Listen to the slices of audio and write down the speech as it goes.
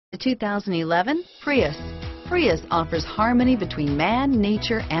The 2011 Prius. Prius offers harmony between man,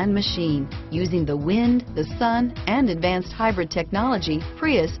 nature, and machine. Using the wind, the sun, and advanced hybrid technology,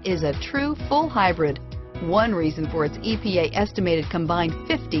 Prius is a true full hybrid. One reason for its EPA estimated combined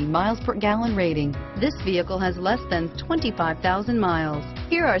 50 miles per gallon rating. This vehicle has less than 25,000 miles.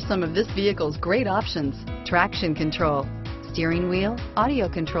 Here are some of this vehicle's great options: traction control, steering wheel audio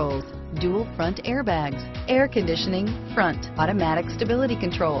controls, dual front airbags, air conditioning, front, automatic stability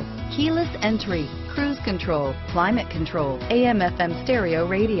control, keyless entry, cruise control, climate control, AM/FM stereo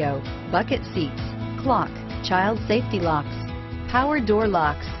radio, bucket seats, clock, child safety locks, power door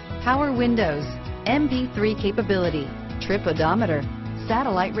locks, power windows, MP3 capability, trip odometer,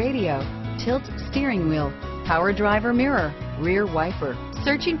 satellite radio, tilt steering wheel, power driver mirror, rear wiper.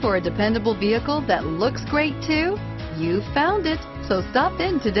 Searching for a dependable vehicle that looks great too? You found it, so stop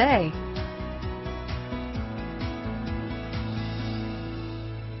in today.